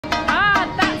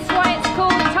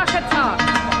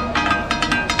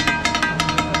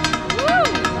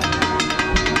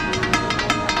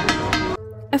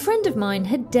A friend of mine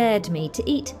had dared me to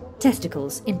eat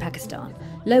testicles in Pakistan,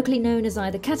 locally known as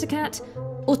either Takatak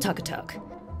or Takatak,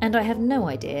 and I have no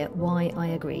idea why I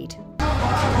agreed.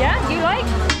 Yeah, do you like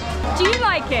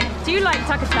it? Do you like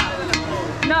Takatak?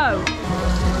 No.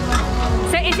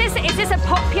 So is this a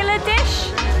popular dish?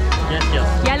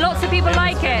 Yes. Yeah, lots of people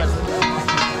like it.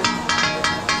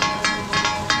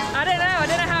 I don't know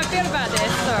how I feel about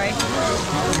this, sorry.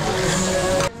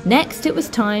 Next, it was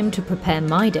time to prepare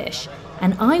my dish,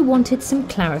 and I wanted some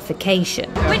clarification.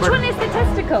 Which one is the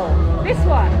testicle? This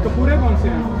one?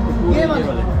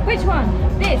 Which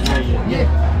one? This?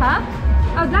 Huh?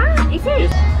 Oh, that? Is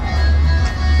it?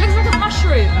 Looks like a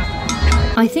mushroom.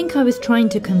 I think I was trying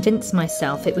to convince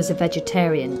myself it was a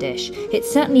vegetarian dish. It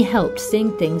certainly helped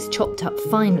seeing things chopped up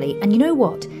finely, and you know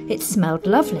what? It smelled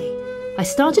lovely. I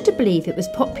started to believe it was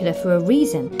popular for a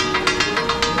reason.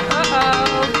 Uh-oh.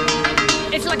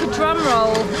 It's like a drum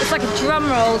roll. It's like a drum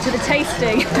roll to the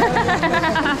tasting.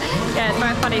 Yeah, it's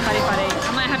very funny.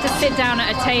 I might have to sit down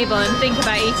at a table and think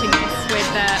about eating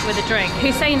this with a drink.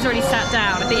 Hussein's already sat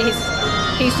down. I think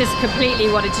he's just completely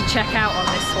wanted to check out on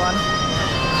this one.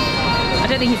 I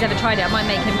don't think he's ever tried it. I might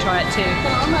make him try it too.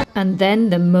 And then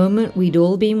the moment we'd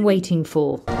all been waiting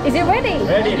for. Is it ready?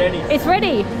 Ready. It's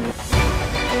ready.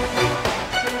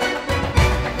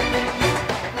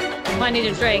 Might need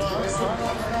a drink.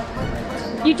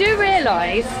 You do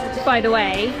realise, by the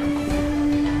way,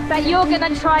 that you're going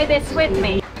to try this with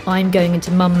me. I'm going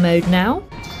into mum mode now.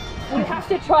 We have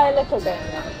to try a little bit.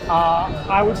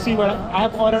 I would see what I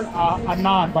have ordered a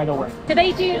naan, by the way. Do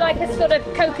they do like a sort of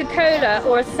Coca-Cola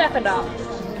or a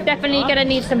 7-Up? Definitely going to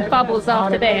need some bubbles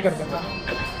after this.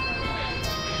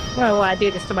 Well, why I do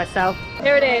this to myself.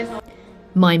 Here it is.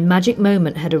 My magic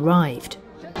moment had arrived.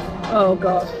 Oh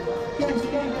God.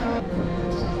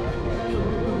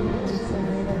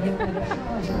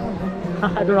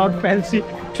 I do not fancy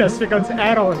testicles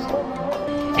at all.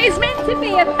 It's meant to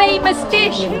be a famous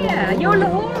dish here. You're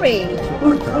Lahore.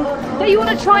 Do you want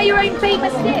to try your own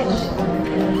famous dish?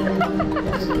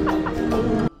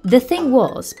 The thing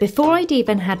was, before I'd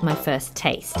even had my first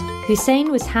taste, Hussein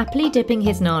was happily dipping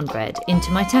his naan bread into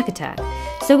my takatak,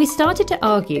 so we started to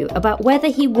argue about whether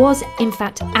he was in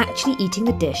fact actually eating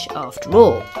the dish after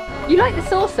all. You like the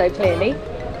sauce though, clearly.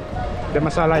 The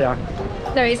masala, yeah.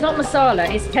 No, it's not masala,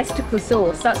 it's testicle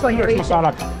sauce. That's why you're eating.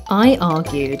 Masala. I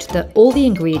argued that all the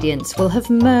ingredients will have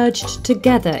merged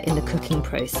together in the cooking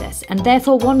process, and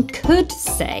therefore one could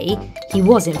say he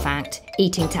was in fact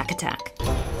eating takatak.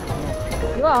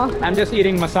 You are? I'm just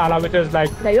eating masala, which is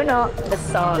like... No, you're not.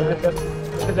 Masala.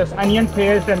 It's just onion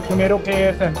paste and tomato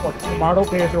paste and tomato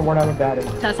paste or whatever that is.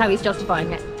 That's how he's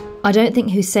justifying it. I don't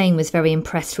think Hussein was very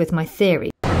impressed with my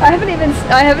theory. I haven't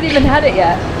even had it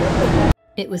yet.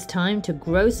 It was time to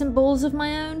grow some balls of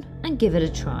my own and give it a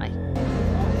try.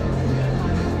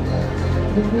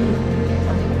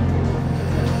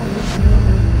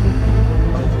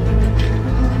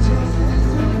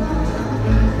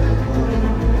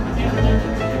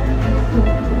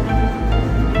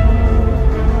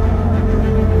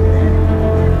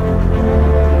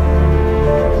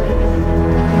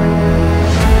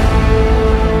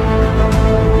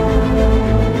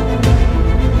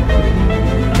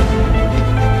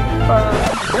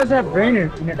 Does have brain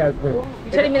in it as well.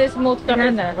 You're telling me there's more stuff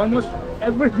in there? Almost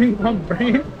everything from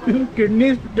brain to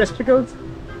kidneys to testicles.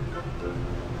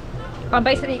 I'm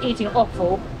basically eating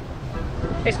offal.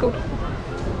 It's called...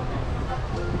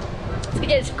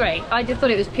 It's great. I just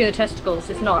thought it was pure testicles.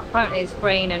 It's not. Apparently it's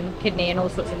brain and kidney and all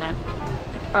sorts in there.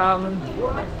 I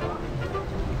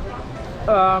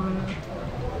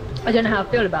don't know how I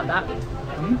feel about that.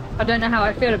 I don't know how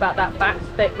I feel about that fact,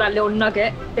 that little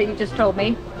nugget that you just told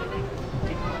me.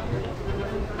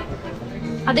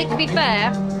 I think, to be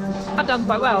fair, I've done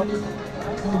quite well.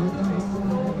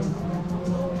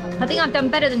 I think I've done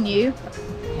better than you.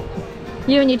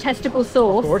 You and your testicle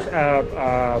sauce. Of course,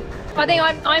 I think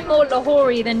I'm more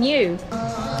Lahore than you.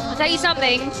 I'll tell you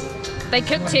something, they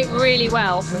cooked it really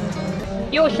well.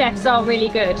 Your chefs are really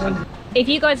good. If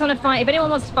you guys want to find, if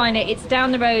anyone wants to find it, it's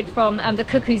down the road from the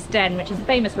Cuckoo's Den, which is a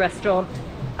famous restaurant.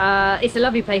 It's a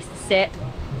lovely place to sit,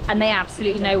 and they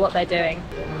absolutely know what they're doing.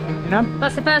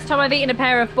 That's the first time I've eaten a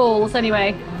pair of balls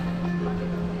anyway.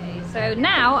 So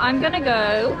now I'm gonna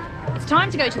go, it's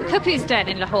time to go to the Cuckoo's Den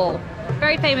in Lahore.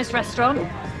 Very famous restaurant.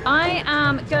 I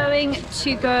am going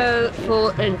to go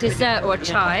for a dessert or a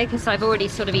chai because I've already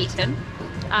sort of eaten.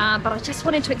 But I just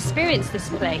wanted to experience this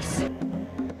place.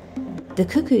 The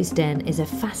Cuckoo's Den is a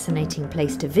fascinating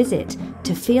place to visit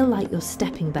to feel like you're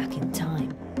stepping back in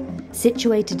time.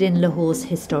 Situated in Lahore's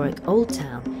historic Old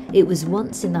Town, It was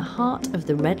once in the heart of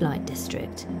the red light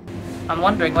district. I'm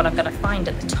wondering what I'm going to find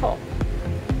at the top.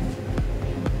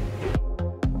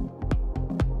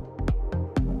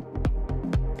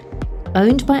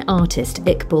 Owned by artist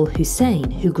Iqbal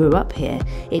Hussain, who grew up here,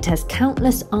 it has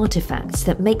countless artifacts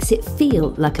that makes it feel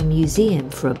like a museum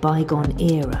for a bygone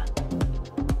era.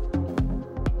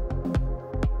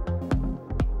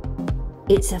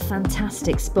 It's a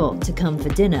fantastic spot to come for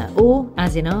dinner or,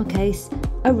 as in our case,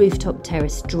 a rooftop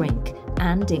terrace drink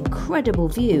and incredible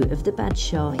view of the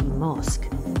Badshahi Mosque.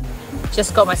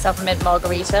 Just got myself a mint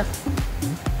margarita.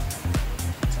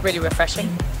 It's really refreshing.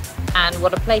 And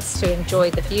what a place to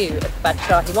enjoy the view of the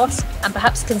Badshahi Mosque and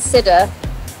perhaps consider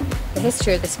the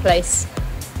history of this place,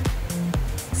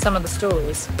 some of the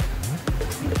stories.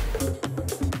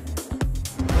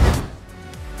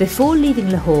 Before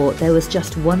leaving Lahore, there was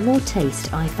just one more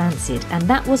taste I fancied, and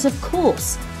that was, of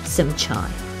course, some chai.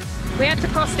 We had to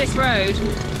cross this road.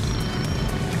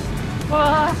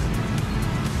 Oh.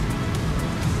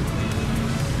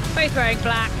 Both wearing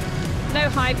black, no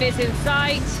high vis in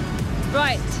sight.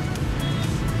 Right.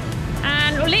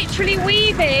 And we're literally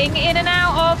weaving in and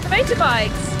out of the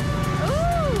motorbikes.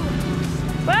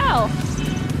 Ooh. Well.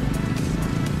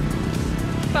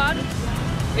 Fun.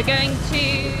 We're going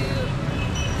to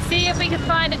see if we can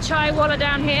find a chai walla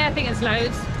down here. I think there's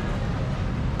loads.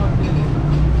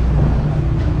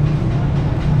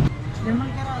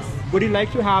 Would you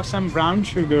like to have some brown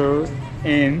sugar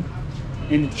in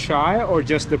chai or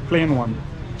just the plain one?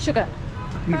 Sugar.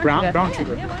 Brown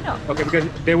sugar. Yeah, why not? Okay, because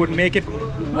they would make it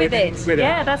With it.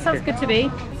 Yeah, that sounds good to me.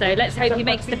 So let's hope he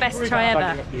makes the best chai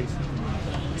ever.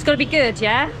 It's got to be good,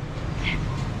 yeah?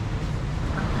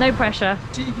 No pressure.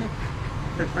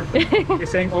 You're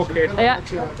saying okay. Yeah.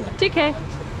 Okay.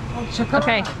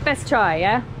 Okay, best try,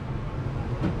 yeah?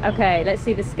 Okay, let's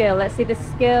see the skill. Let's see the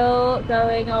skill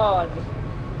going on.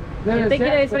 I think he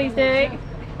knows what he's doing.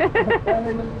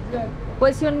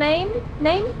 What's your name?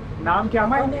 My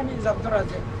name is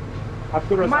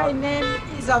Abdul My name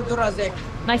is Abdul Razak.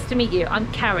 Nice to meet you. I'm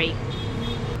Carrie.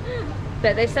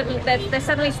 But they're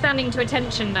suddenly standing to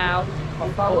attention now.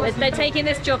 They're taking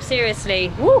this job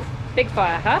seriously. Woo! Big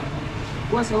fire, huh?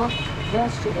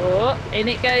 Oh, in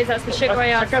it goes. That's the sugar I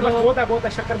asked for.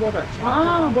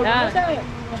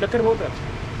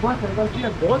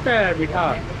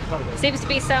 Seems to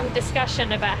be some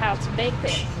discussion about how to make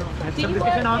this. Some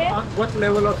discussion on what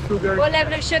level of sugar. What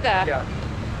level of sugar? Yeah.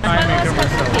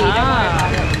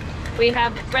 We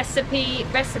have recipe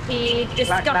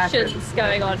discussions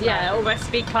going on. Yeah, or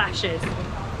recipe clashes.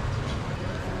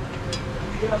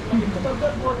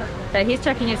 So he's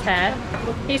checking his hair.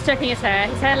 He's checking his hair.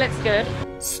 His hair looks good.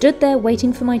 Stood there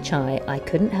waiting for my chai, I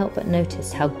couldn't help but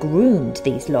notice how groomed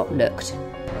these lot looked.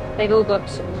 They've all got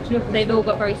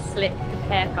very slick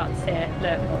haircuts here.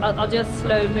 Look, I'll just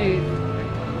slow move.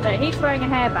 So he's wearing a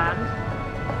hairband.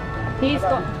 He's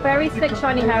got very slick,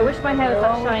 shiny hair. I wish my hair was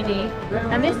that shiny.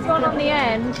 And this one on the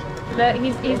end, look,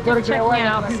 he's just checking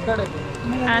out.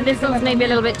 And this one's maybe a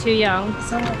little bit too young.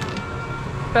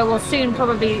 But we'll soon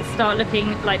probably start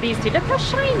looking like these two. Look how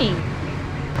shiny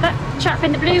that chap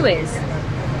in the blue is.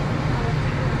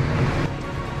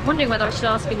 I'm wondering whether I should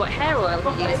ask him what hair oil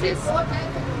he uses. Look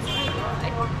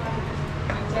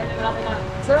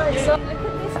at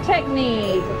this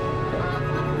technique.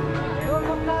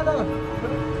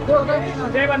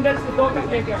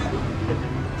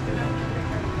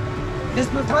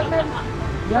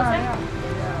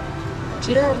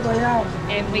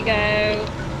 In we go.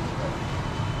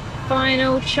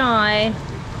 Final chai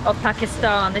of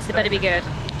Pakistan. This better be good.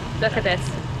 Look at this.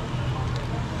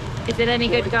 Is it any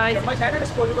good, guys?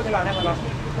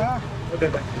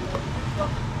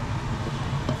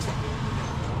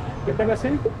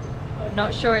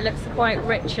 Not sure. It looks quite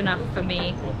rich enough for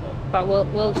me, but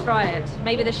we'll try it.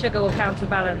 Maybe the sugar will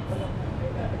counterbalance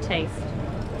the taste.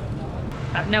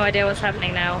 I have no idea what's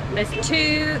happening now. There's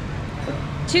two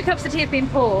cups of tea have been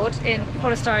poured in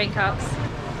polystyrene cups.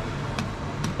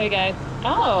 Here we go.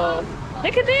 Oh,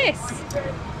 look at this!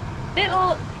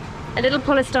 A little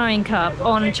polystyrene cup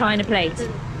on a china plate.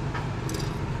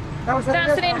 That's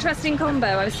an interesting combo.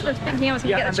 I was sort of thinking I was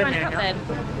going to get the china cup then.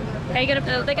 They're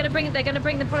going to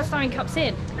bring the polystyrene cups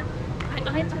in.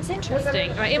 That's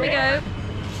interesting. Right, here we go.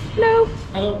 Hello.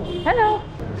 Hello.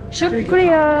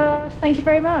 Shukriya. Thank you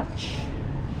very much.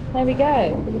 There we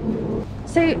go.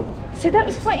 So that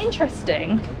was quite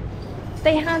interesting.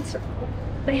 They had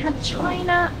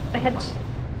china. They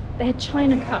had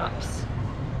china cups.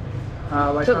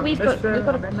 But we've got a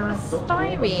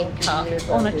styrene cup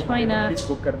on a china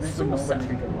saucer.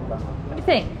 What do you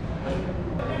think?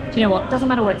 Do you know what? Doesn't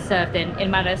matter what it's served in. It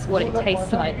matters what it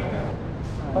tastes like.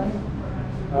 So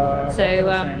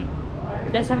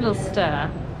let's have a little stir.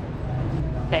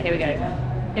 Okay, here we go.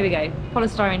 Here we go.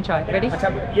 Polystyrene chai. Ready? Too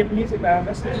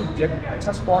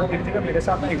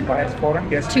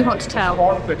hot to tell.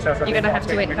 You're going to have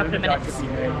to wait a couple of minutes.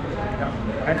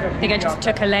 I think I just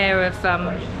took a layer of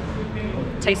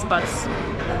taste buds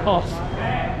off.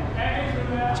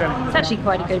 It's actually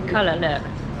quite a good colour, look.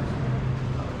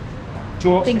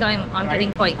 I think I'm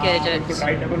getting quite good at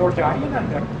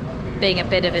being a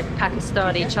bit of a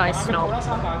Pakistani chai snob.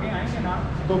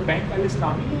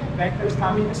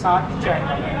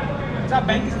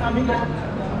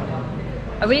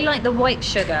 I really like the white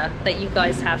sugar that you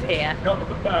guys have here.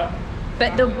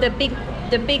 But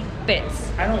the big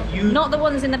bits. Not the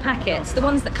ones in the packets, the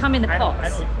ones that come in the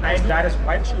pots. That is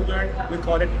white sugar, we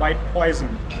call it white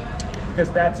poison.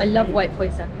 I love white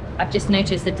poison. I've just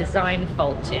noticed a design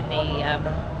fault in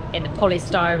the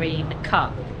polystyrene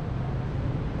cup.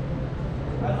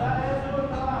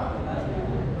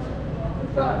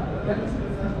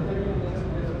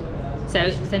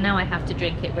 So now I have to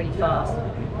drink it really fast.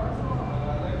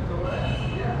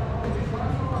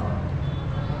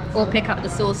 Or pick up the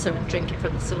saucer and drink it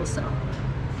from the saucer.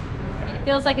 It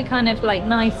feels like a kind of like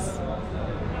nice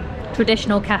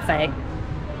traditional cafe.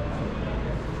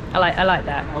 I like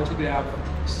that. Also they have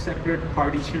separate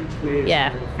partition place.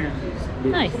 Yeah. For families.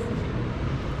 Nice.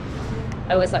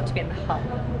 I always like to be in the hub.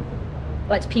 I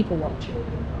like to people watch.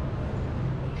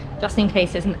 Just in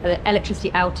case there's an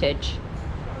electricity outage,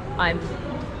 I'm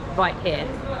right here.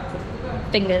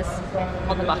 Fingers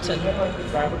on the button.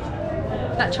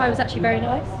 That chai was actually very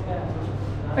nice.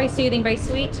 Very soothing, very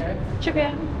sweet.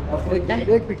 Shukriya.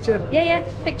 Take picture. Yeah,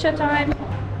 picture time.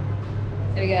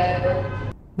 There we go.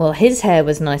 Well, his hair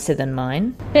was nicer than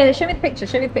mine. Here, show me the picture,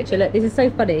 Look, this is so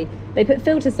funny. They put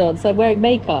filters on, so I'm wearing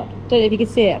makeup. Don't know if you can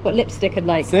see it. I've got lipstick and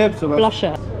like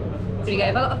blusher. There we go.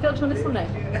 Have I got a filter on this one? No.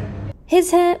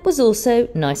 His hair was also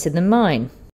nicer than mine.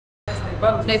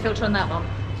 No filter on that one.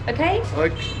 Okay?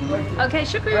 Okay,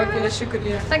 shukriya. Okay,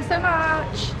 shukriya. Thanks so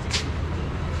much.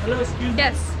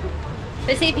 Yes.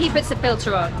 Let's see if he puts a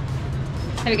filter on.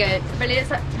 There we go. Really, no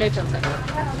filter.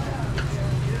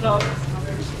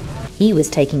 He was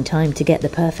taking time to get the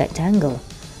perfect angle.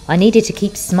 I needed to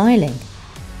keep smiling.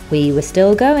 We were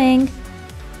still going.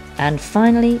 And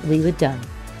finally, we were done.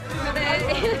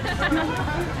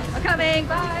 I'm coming,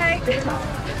 bye.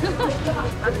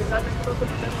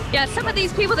 Yeah, some of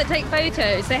these people that take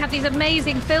photos, they have these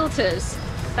amazing filters.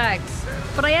 Thanks.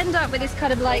 But I end up with this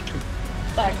kind of like,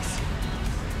 thanks.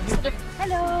 Sort of,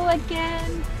 hello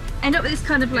again. End up with this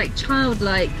kind of like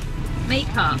childlike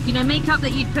makeup. You know, makeup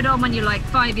that you'd put on when you're like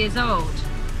 5 years old.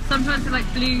 Sometimes with like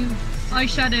blue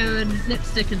eyeshadow and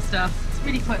lipstick and stuff. It's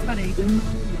really quite funny.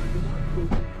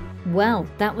 Well,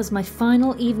 that was my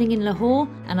final evening in Lahore,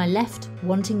 and I left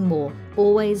wanting more.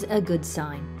 Always a good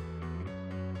sign.